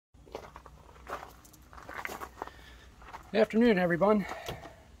Good afternoon, everyone.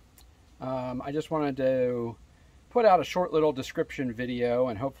 I just wanted to put out a short little description video,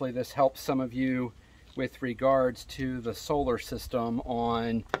 and hopefully this helps some of you with regards to the solar system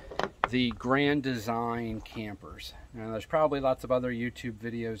on the Grand Design campers. Now, there's probably lots of other YouTube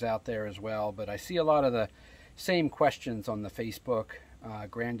videos out there as well, but I see a lot of the same questions on the Facebook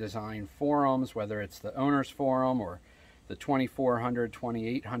Grand Design forums, whether it's the owners forum or the 2400,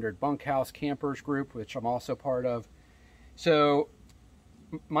 2800 bunkhouse campers group, which I'm also part of. So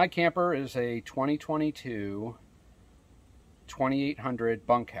my camper is a 2022 2800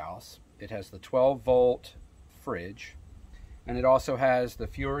 bunkhouse. It has the 12-volt fridge, and it also has the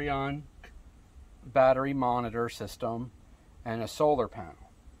Furrion battery monitor system and a solar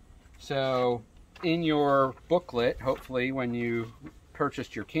panel. So in your booklet, hopefully when you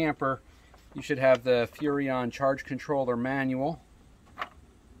purchased your camper, you should have the Furrion charge controller manual,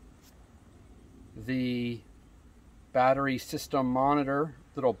 the battery system monitor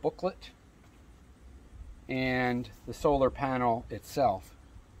little booklet, and the solar panel itself.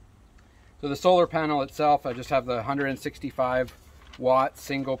 So the solar panel itself, I just have the 165 watt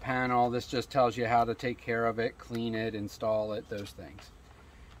single panel. This just tells you how to take care of it, clean it, install it, those things.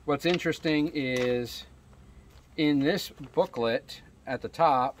 What's interesting is in this booklet at the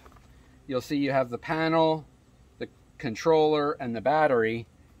top, you'll see you have the panel, the controller, and the battery,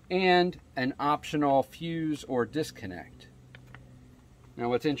 and an optional fuse or disconnect. Now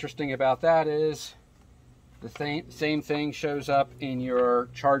what's interesting about that is the same thing shows up in your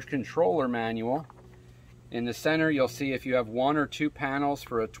charge controller manual. In the center you'll see if you have one or two panels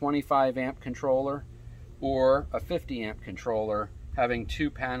for a 25 amp controller or a 50 amp controller having two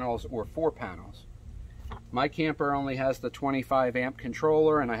panels or four panels. My camper only has the 25 amp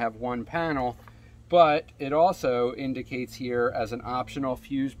controller and I have one panel, but it also indicates here as an optional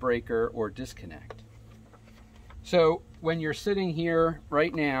fuse breaker or disconnect. So when you're sitting here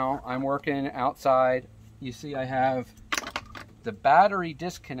right now, I'm working outside, you see I have the battery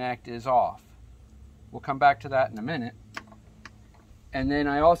disconnect is off. We'll come back to that in a minute. And then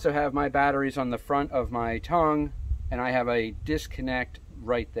I also have my batteries on the front of my tongue, and I have a disconnect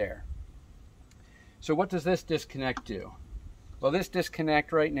right there. So what does this disconnect do? Well, this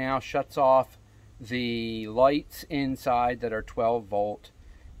disconnect right now shuts off the lights inside that are 12 volt,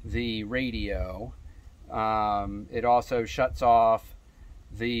 the radio. It also shuts off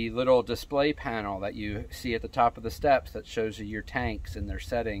the little display panel that you see at the top of the steps that shows you your tanks and their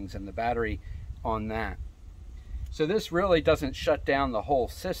settings and the battery on that. So this really doesn't shut down the whole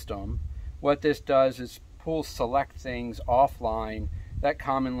system. What this does is pull select things offline that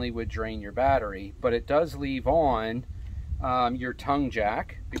commonly would drain your battery, but it does leave on your tongue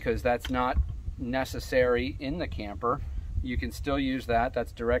jack because that's not necessary in the camper. You can still use that.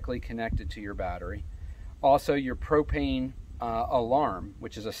 That's directly connected to your battery. Also your propane alarm,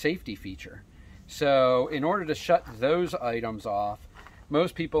 which is a safety feature. So in order to shut those items off,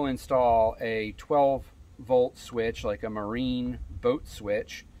 most people install a 12 volt switch like a marine boat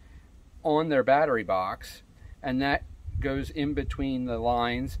switch on their battery box, and that goes in between the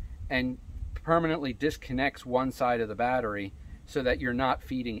lines and permanently disconnects one side of the battery so that you're not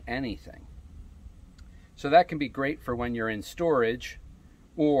feeding anything. So that can be great for when you're in storage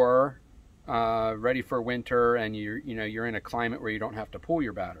or ready for winter and you're in a climate where you don't have to pull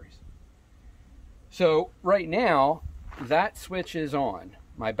your batteries. So right now that switch is on.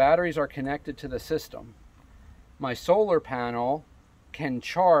 My batteries are connected to the system. My solar panel can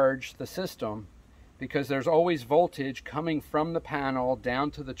charge the system because there's always voltage coming from the panel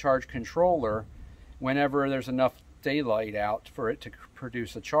down to the charge controller whenever there's enough daylight out for it to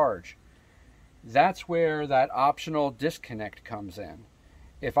produce a charge. That's where that optional disconnect comes in.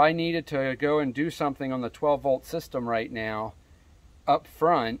 If I needed to go and do something on the 12 volt system right now up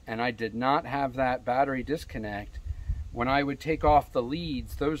front and I did not have that battery disconnect, when I would take off the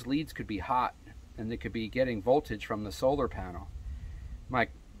leads, those leads could be hot and they could be getting voltage from the solar panel. My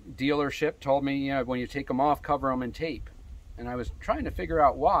dealership told me, when you take them off, cover them in tape. And I was trying to figure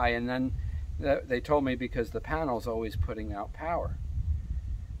out why, and then they told me because the panel's always putting out power.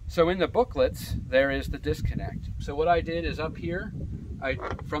 So in the booklets, there is the disconnect. So what I did is up here,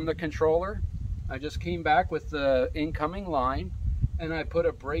 from the controller, I just came back with the incoming line and I put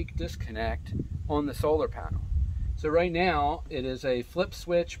a brake disconnect on the solar panel. So right now it is a flip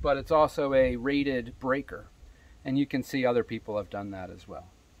switch, but it's also a rated breaker. And you can see other people have done that as well.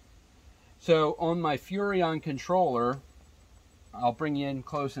 So on my Furrion controller, I'll bring you in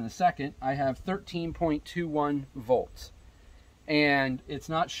close in a second, I have 13.21 volts. And it's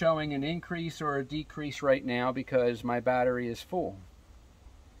not showing an increase or a decrease right now because my battery is full.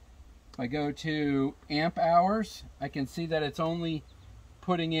 If I go to amp hours, I can see that it's only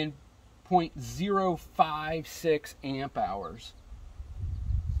putting in 0.056 amp hours,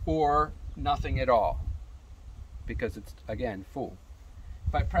 or nothing at all, because it's, again, full.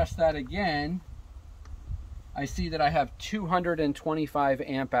 If I press that again, I see that I have 225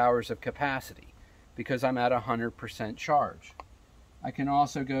 amp hours of capacity because I'm at 100% charge. I can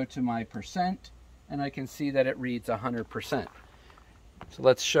also go to my percent, and I can see that it reads 100%. So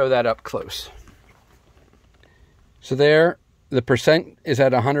let's show that up close. So there, the percent is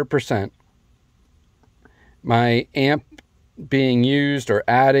at 100%. My amp being used or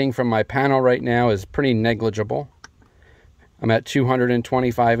adding from my panel right now is pretty negligible. I'm at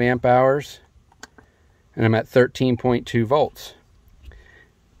 225 amp hours, and I'm at 13.2 volts.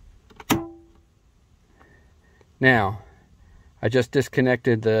 Now, I just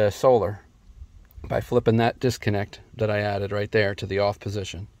disconnected the solar by flipping that disconnect that I added right there to the off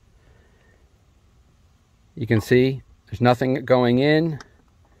position. You can see there's nothing going in.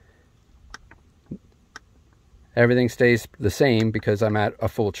 Everything stays the same because I'm at a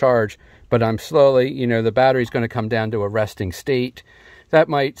full charge, but I'm slowly, you know, the battery's going to come down to a resting state. That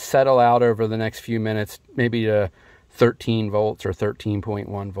might settle out over the next few minutes, maybe to 13 volts or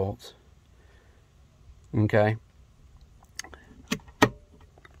 13.1 volts. Okay.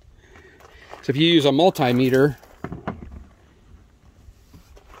 So if you use a multimeter,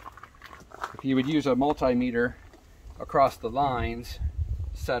 if you would use a multimeter across the lines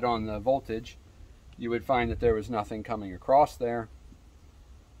set on the voltage, you would find that there was nothing coming across there,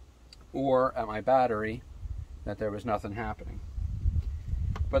 or at my battery that there was nothing happening.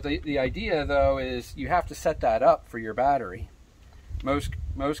 But the idea, though, is you have to set that up for your battery.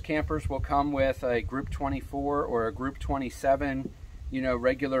 Most campers will come with a Group 24 or a Group 27, you know,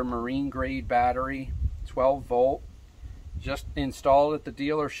 regular marine grade battery, 12 volt, just installed at the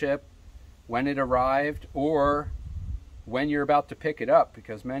dealership when it arrived, or when you're about to pick it up,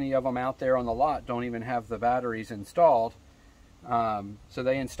 because many of them out there on the lot don't even have the batteries installed. So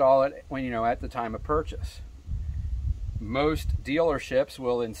they install it when, you know, at the time of purchase. Most dealerships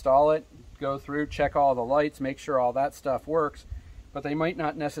will install it, go through, check all the lights, make sure all that stuff works, but they might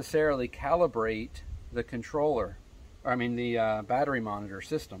not necessarily calibrate the controller, or I mean the battery monitor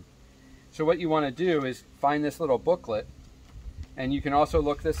system. So what you want to do is find this little booklet, and you can also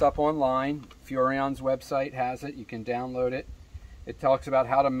look this up online. Furrion's website has it. You can download it. It talks about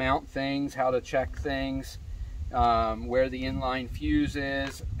how to mount things, how to check things, where the inline fuse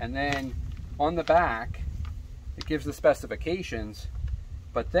is, and then on the back it gives the specifications,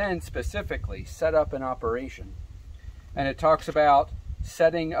 but then specifically setup and operation. And it talks about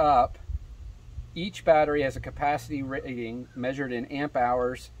setting up. Each battery has a capacity rating measured in amp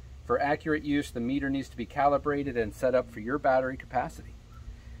hours. For accurate use, the meter needs to be calibrated and set up for your battery capacity.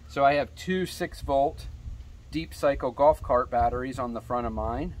 So I have two 6-volt deep cycle golf cart batteries on the front of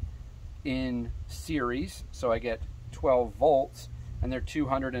mine in series, so I get 12 volts, and they're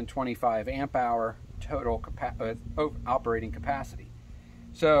 225 amp hour total operating capacity.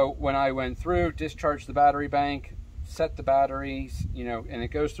 So when I went through, discharged the battery bank, set the batteries, you know, and it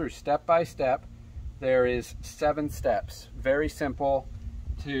goes through step by step. There is 7 steps, very simple,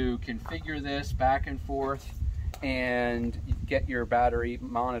 to configure this back and forth and get your battery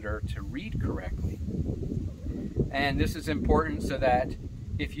monitor to read correctly. And this is important so that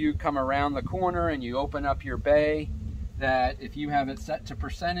if you come around the corner and you open up your bay, that if you have it set to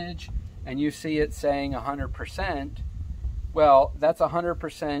percentage and you see it saying 100%, well, that's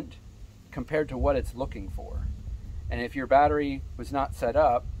 100% compared to what it's looking for. And if your battery was not set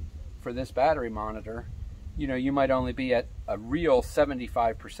up for this battery monitor, you know, you might only be at a real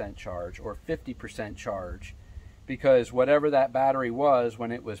 75% charge or 50% charge, because whatever that battery was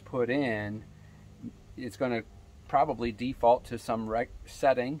when it was put in, it's going to probably default to some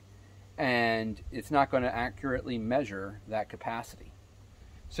setting, and it's not going to accurately measure that capacity.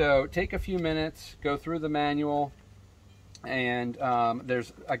 So take a few minutes, go through the manual, and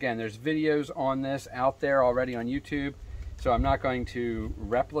there's videos on this out there already on YouTube, so I'm not going to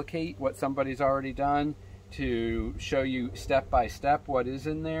replicate what somebody's already done to show you step by step what is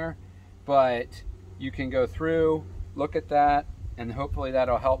in there, but you can go through, look at that, and hopefully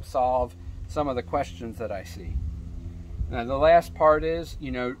that'll help solve some of the questions that I see. Now the last part is,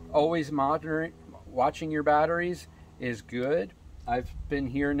 you know, always monitoring, watching your batteries is good. I've been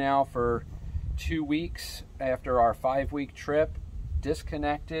here now for 2 weeks after our 5-week trip,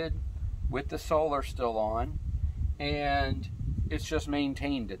 disconnected with the solar still on, and it's just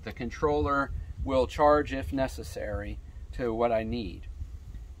maintained it. The controller will charge if necessary to what I need.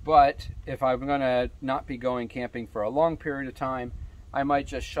 But if I'm going to not be going camping for a long period of time, I might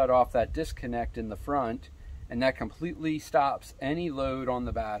just shut off that disconnect in the front, and that completely stops any load on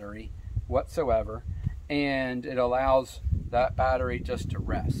the battery whatsoever, and it allows that battery just to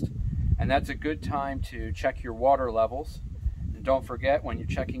rest. And that's a good time to check your water levels. And don't forget, when you're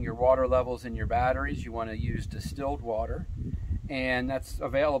checking your water levels in your batteries, you want to use distilled water, and that's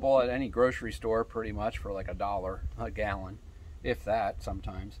available at any grocery store pretty much for like $1 a gallon, if that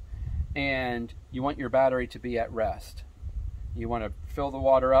sometimes. And you want your battery to be at rest. You want to fill the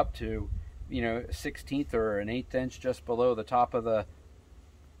water up to, you know, 1/16 or an 1/8 inch just below the top of the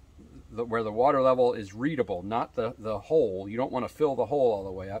where the water level is readable, not the hole. You don't want to fill the hole all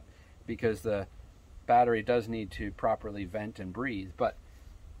the way up, because the battery does need to properly vent and breathe. But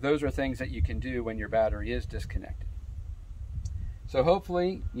those are things that you can do when your battery is disconnected. So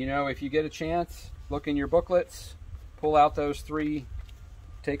hopefully, you know, if you get a chance, look in your booklets, pull out those 3,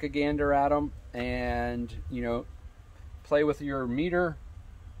 take a gander at them, and, you know, play with your meter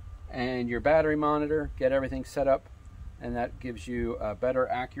and your battery monitor, get everything set up, and that gives you a better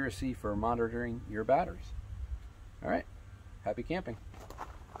accuracy for monitoring your batteries. All right, happy camping.